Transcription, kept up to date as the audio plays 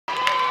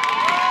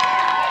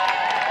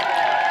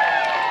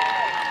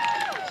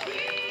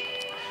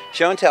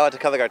Show and tell at the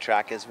Color Guard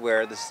track is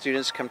where the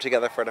students come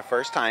together for the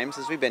first time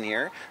since we've been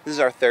here. This is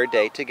our third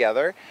day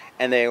together,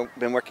 and they've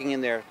been working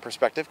in their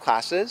respective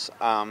classes,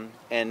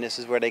 and this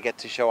is where they get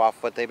to show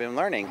off what they've been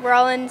learning. We're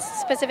all in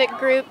specific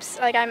groups.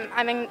 Like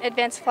I'm in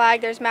advanced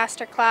flag, there's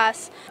master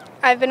class.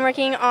 I've been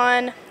working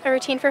on a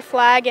routine for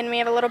flag, and we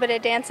have a little bit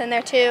of dance in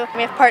there too.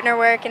 We have partner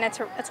work, and it's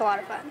a lot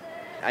of fun.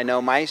 I know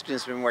my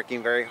students have been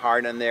working very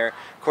hard on their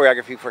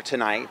choreography for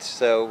tonight,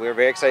 so we're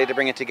very excited to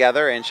bring it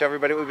together and show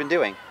everybody what we've been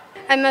doing.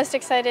 I'm most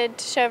excited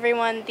to show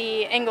everyone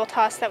the angle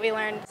toss that we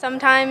learned.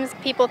 Sometimes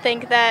people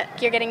think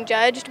that you're getting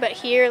judged, but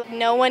here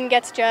no one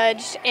gets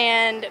judged,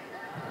 and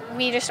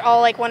we just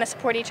all want to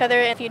support each other.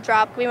 If you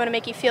drop, we want to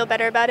make you feel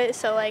better about it,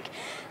 so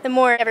the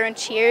more everyone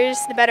cheers,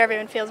 the better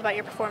everyone feels about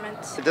your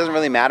performance. It doesn't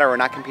really matter. We're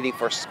not competing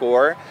for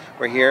score.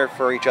 We're here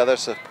for each other,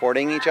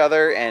 supporting each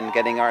other, and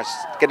getting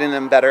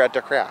them better at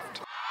their craft.